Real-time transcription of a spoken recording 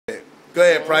Go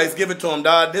ahead, Price. Give it to him,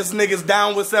 dog. This nigga's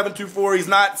down with 724. He's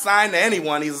not signed to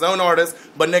anyone. He's his own artist.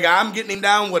 But, nigga, I'm getting him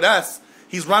down with us.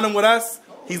 He's running with us.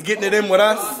 He's getting it in with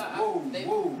us.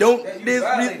 Don't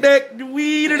disrespect the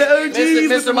weed of the OGs.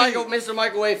 Mr.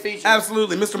 Microwave feature.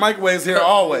 Absolutely. Mr. Microwave's here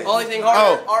always. Only thing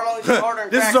harder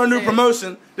this is our new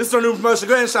promotion. This is our new promotion.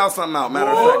 Go ahead and shout something out.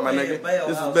 Matter of fact, my nigga.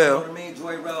 This is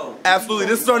Bill. Absolutely.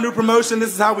 This is our new promotion.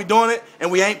 This is how we doing it. And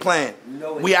we ain't playing.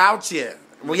 We out here.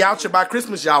 We out here by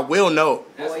Christmas, y'all will know.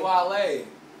 That's Wale.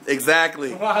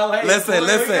 Exactly. Wale. Listen. We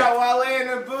got Wale in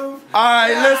the booth.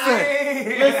 Alright,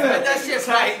 listen. That shit's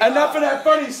right. Enough of that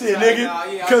funny shit,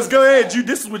 nigga. Cause go ahead,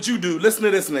 this is what you do. Listen to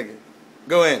this nigga.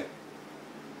 Go in.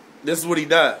 This is what he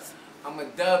does. I'm a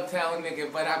Dubtown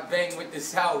nigga, but I bang with the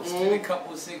South. Spin a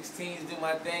couple 16s, do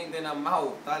my thing, then I'm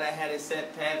out. Thought I had a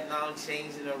set path, now I'm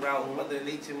changing the route. Mother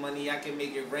Nature money, I can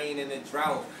make it rain in a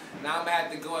drought. Now I'm gonna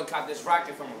have to go and cop this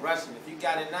rocket from a Russian. If you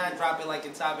got a 9, drop it like a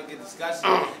topic of discussion.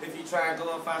 If you try and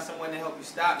go and find someone to help you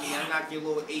stop me, I knock your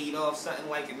little 8 off, something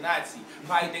like a Nazi.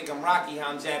 Probably think I'm Rocky, how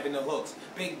I'm jabbing the hooks.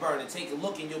 Big burner, take a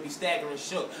look and you'll be staggering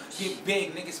shook. Get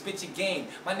big, niggas spit your game.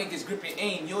 My niggas grip your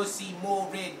aim. You'll see more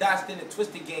red dots than a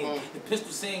twisted game. The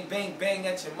pistol saying bang bang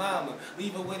at your mama.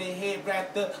 Leave her with her head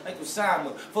wrapped up like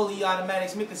Osama. Fully automatic,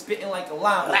 Smith and spitting like a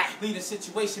llama. Leave the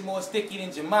situation more sticky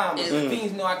than Jemima.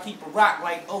 Fiends know I keep a rock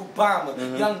like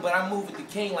Obama. Young but I move with the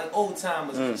king like old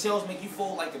timers. Shells make you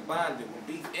fold like a bonder. When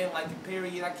beef in like a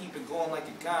period, I keep it going like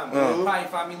a comma. Probably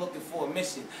find me looking for a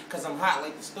mission. Cause I'm hot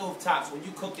like the stove tops when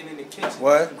you cooking in the kitchen.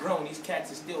 What? I'm grown, these cats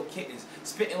are still kittens.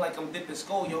 Spitting like I'm dipping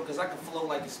skull, yo, cause I can flow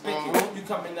like a spigot. You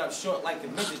coming up short like a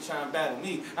midget trying to battle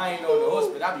me. I ain't on the horse,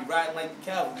 but I be riding like the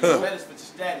cavalry. Better switch your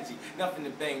strategy. Nothing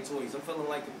to bang toys. I'm feeling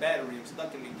like a battery. I'm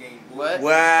stuck in the game, boy.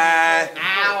 What?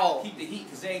 Ow! Keep the heat,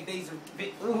 cause every day's a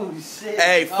bit. Ooh, shit.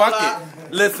 Hey, fuck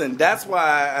it. Listen, that's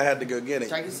why I had to go get him.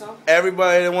 Check this out.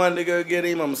 Everybody that wanted to go get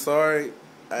him, I'm sorry.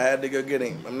 I had to go get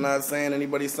him. I'm not saying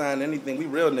anybody signed anything. We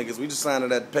real niggas. We just signed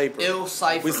that paper. Ill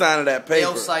Cypher. We signed that paper.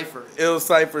 Ill Cypher. Ill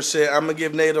Cypher shit. I'm going to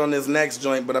give Nate on this next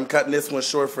joint, but I'm cutting this one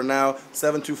short for now.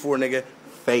 724, nigga.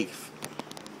 Faith.